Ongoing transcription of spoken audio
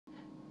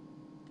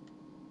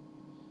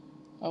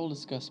I will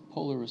discuss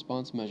polar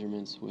response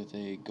measurements with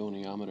a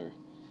goniometer.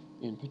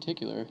 In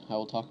particular, I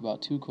will talk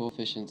about two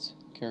coefficients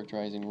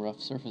characterizing rough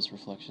surface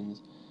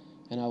reflections,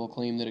 and I will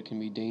claim that it can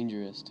be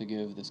dangerous to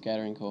give the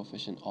scattering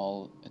coefficient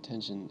all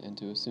attention and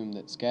to assume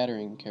that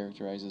scattering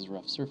characterizes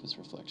rough surface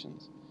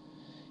reflections.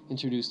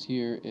 Introduced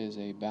here is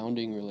a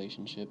bounding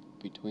relationship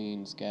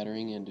between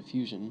scattering and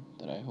diffusion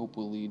that I hope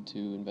will lead to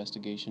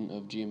investigation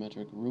of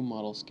geometric room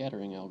model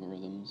scattering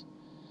algorithms.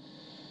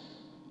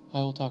 I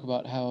will talk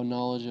about how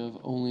knowledge of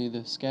only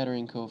the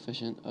scattering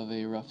coefficient of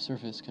a rough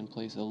surface can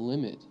place a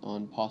limit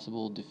on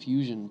possible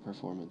diffusion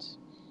performance.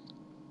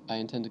 I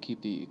intend to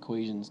keep the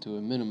equations to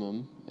a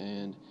minimum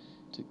and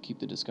to keep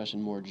the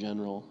discussion more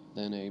general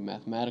than a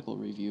mathematical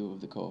review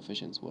of the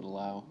coefficients would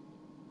allow.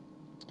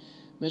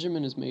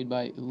 Measurement is made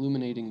by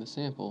illuminating the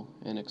sample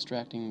and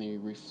extracting the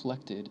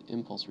reflected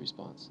impulse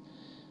response.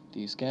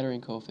 The scattering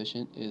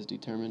coefficient is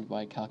determined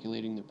by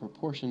calculating the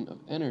proportion of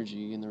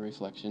energy in the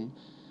reflection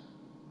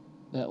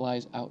that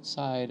lies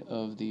outside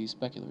of the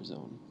specular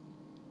zone.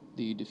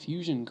 The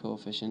diffusion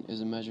coefficient is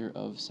a measure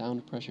of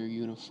sound pressure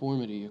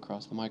uniformity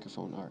across the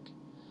microphone arc.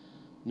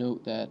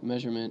 Note that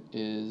measurement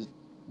is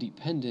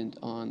dependent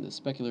on the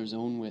specular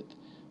zone width,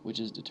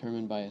 which is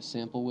determined by a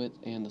sample width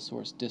and the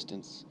source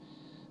distance.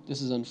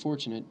 This is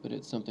unfortunate, but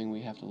it's something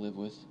we have to live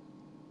with.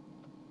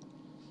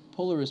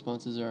 Polar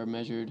responses are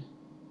measured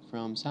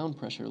from sound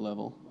pressure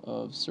level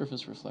of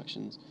surface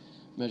reflections,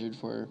 measured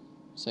for,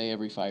 say,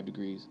 every 5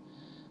 degrees.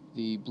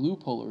 The blue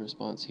polar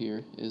response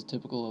here is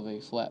typical of a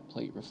flat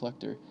plate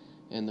reflector,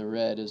 and the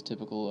red is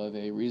typical of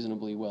a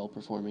reasonably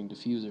well-performing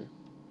diffuser.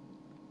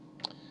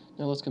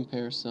 Now let's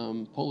compare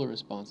some polar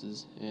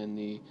responses and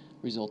the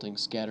resulting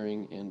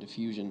scattering and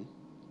diffusion.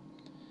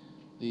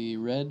 The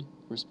red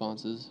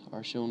responses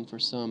are shown for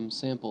some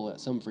sample at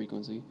some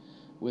frequency,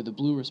 with the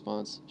blue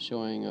response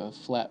showing a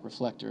flat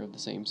reflector of the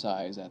same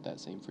size at that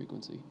same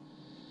frequency.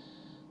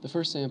 The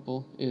first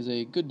sample is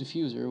a good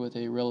diffuser with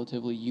a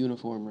relatively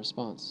uniform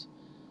response.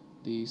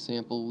 The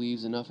sample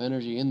leaves enough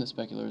energy in the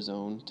specular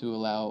zone to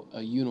allow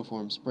a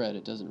uniform spread.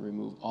 It doesn't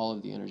remove all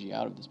of the energy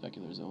out of the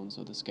specular zone,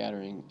 so the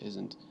scattering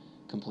isn't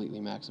completely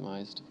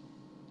maximized.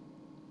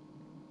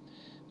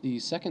 The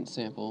second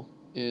sample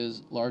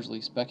is largely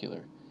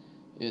specular.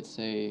 It's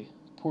a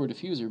poor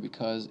diffuser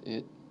because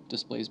it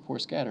displays poor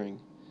scattering.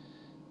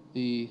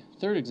 The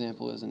third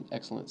example is an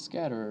excellent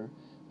scatterer,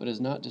 but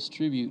does not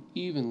distribute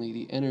evenly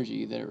the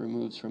energy that it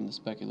removes from the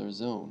specular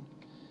zone.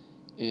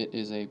 It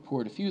is a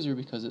poor diffuser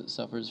because it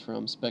suffers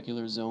from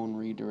specular zone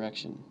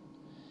redirection.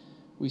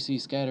 We see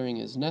scattering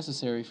is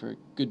necessary for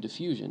good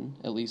diffusion,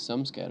 at least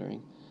some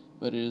scattering,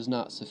 but it is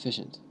not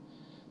sufficient.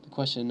 The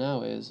question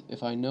now is,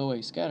 if I know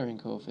a scattering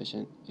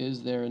coefficient,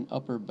 is there an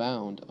upper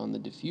bound on the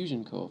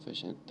diffusion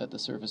coefficient that the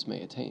surface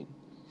may attain?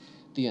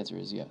 The answer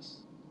is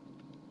yes.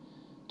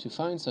 To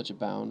find such a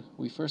bound,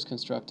 we first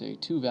construct a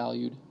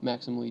two-valued,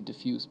 maximally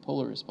diffuse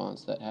polar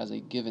response that has a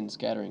given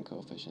scattering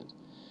coefficient.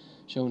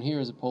 Shown here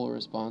is a polar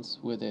response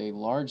with a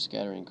large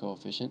scattering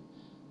coefficient,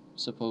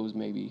 suppose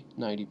maybe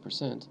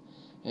 90%,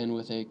 and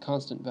with a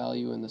constant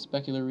value in the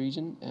specular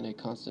region and a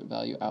constant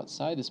value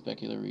outside the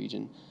specular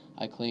region.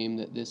 I claim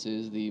that this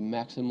is the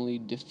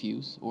maximally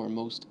diffuse, or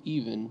most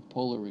even,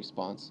 polar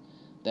response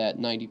that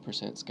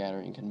 90%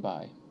 scattering can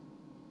buy.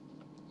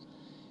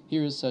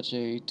 Here is such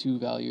a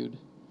two-valued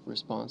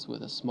response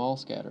with a small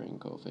scattering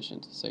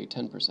coefficient, say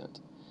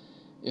 10%.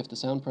 If the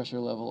sound pressure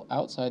level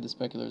outside the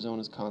specular zone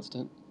is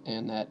constant,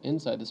 and that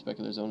inside the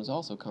specular zone is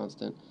also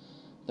constant,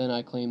 then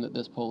I claim that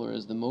this polar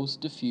is the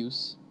most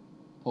diffuse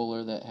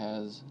polar that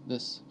has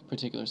this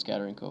particular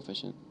scattering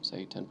coefficient,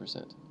 say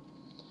 10%.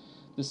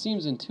 This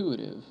seems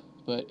intuitive,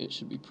 but it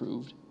should be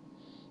proved,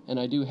 and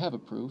I do have a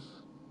proof,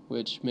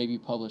 which may be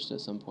published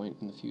at some point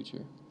in the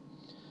future.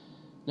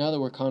 Now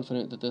that we're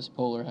confident that this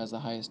polar has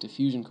the highest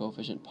diffusion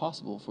coefficient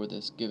possible for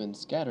this given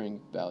scattering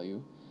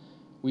value,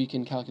 we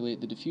can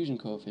calculate the diffusion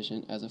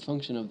coefficient as a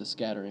function of the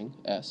scattering,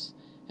 S,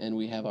 and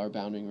we have our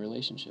bounding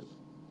relationship.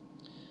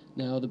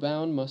 Now, the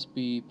bound must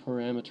be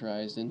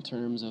parameterized in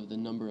terms of the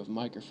number of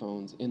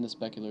microphones in the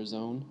specular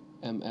zone,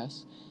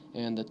 ms,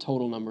 and the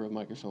total number of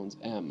microphones,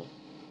 m.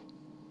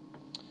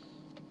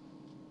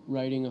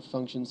 Writing a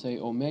function, say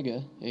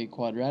omega, a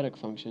quadratic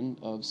function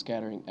of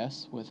scattering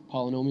S with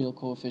polynomial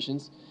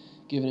coefficients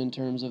given in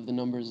terms of the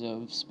numbers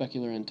of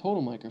specular and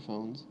total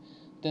microphones,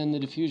 then the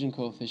diffusion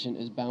coefficient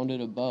is bounded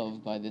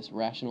above by this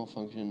rational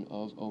function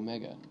of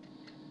omega.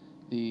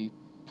 The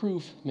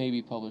proof may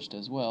be published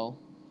as well,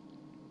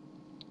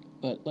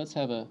 but let's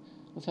have a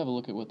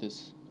look at what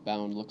this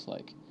bound looks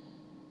like.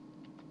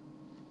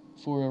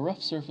 For a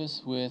rough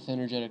surface with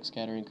energetic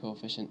scattering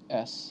coefficient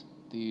S,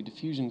 the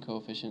diffusion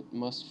coefficient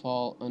must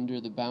fall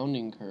under the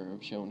bounding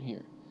curve shown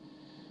here.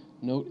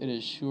 Note it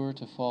is sure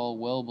to fall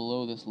well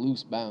below this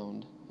loose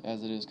bound,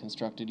 as it is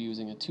constructed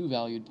using a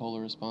two-valued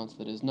polar response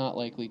that is not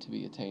likely to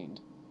be attained.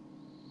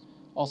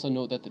 Also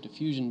note that the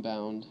diffusion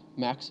bound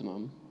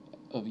maximum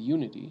of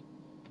unity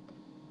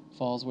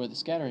falls where the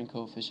scattering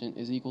coefficient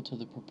is equal to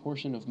the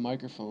proportion of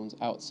microphones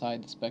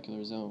outside the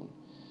specular zone.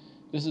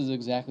 This is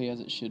exactly as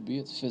it should be.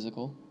 It's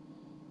physical.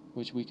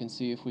 which we can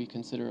see if we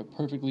consider a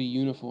perfectly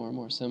uniform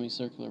or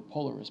semicircular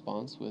polar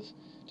response with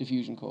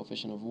diffusion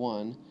coefficient of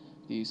 1.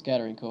 The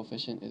scattering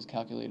coefficient is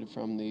calculated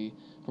from the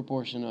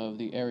proportion of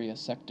the area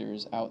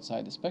sectors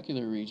outside the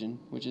specular region,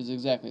 which is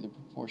exactly the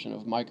proportion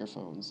of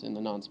microphones in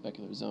the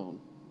non-specular zone.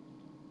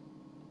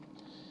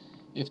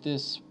 If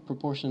this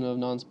proportion of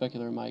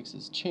non-specular mics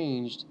is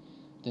changed,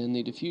 then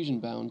the diffusion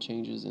bound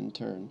changes in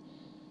turn.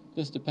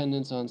 This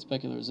dependence on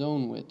specular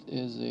zone width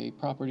is a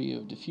property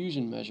of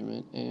diffusion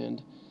measurement,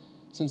 and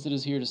since it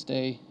is here to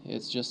stay,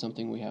 it's just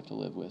something we have to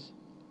live with.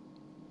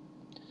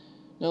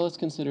 Now let's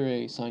consider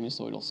a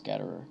sinusoidal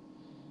scatterer.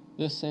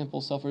 This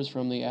sample suffers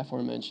from the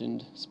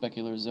aforementioned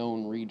specular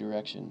zone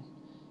redirection,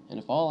 and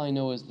if all I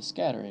know is the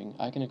scattering,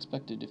 I can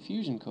expect a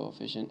diffusion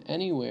coefficient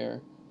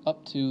anywhere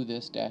up to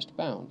this dashed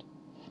bound.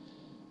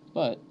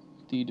 But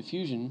the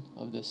diffusion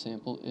of this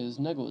sample is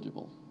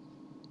negligible.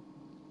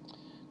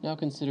 Now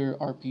consider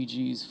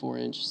RPG's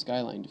 4-inch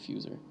skyline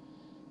diffuser.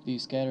 The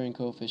scattering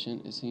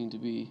coefficient is seen to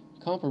be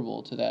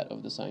comparable to that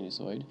of the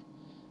sinusoid,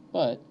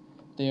 but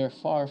they are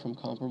far from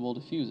comparable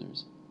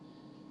diffusers.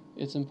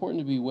 It's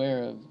important to be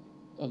aware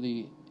of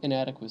the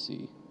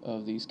inadequacy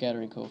of the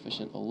scattering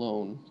coefficient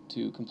alone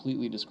to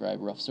completely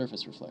describe rough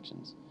surface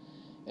reflections.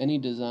 Any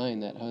design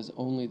that has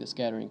only the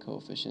scattering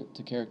coefficient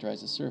to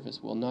characterize a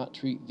surface will not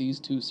treat these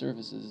two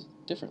surfaces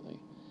differently.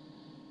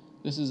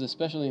 This is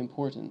especially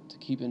important to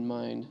keep in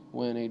mind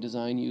when a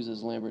design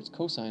uses Lambert's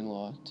cosine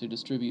law to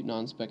distribute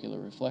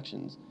non-specular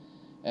reflections,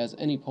 as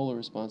any polar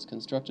response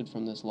constructed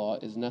from this law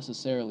is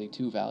necessarily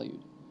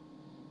two-valued.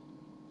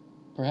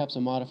 Perhaps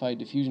a modified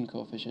diffusion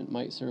coefficient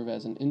might serve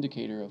as an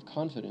indicator of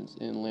confidence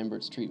in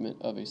Lambert's treatment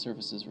of a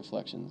surface's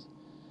reflections.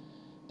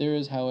 There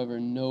is, however,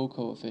 no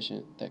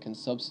coefficient that can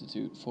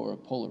substitute for a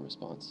polar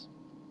response.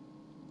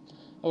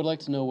 I would like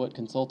to know what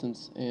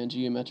consultants and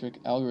geometric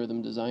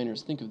algorithm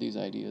designers think of these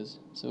ideas,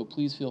 so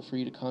please feel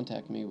free to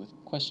contact me with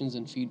questions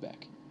and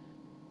feedback.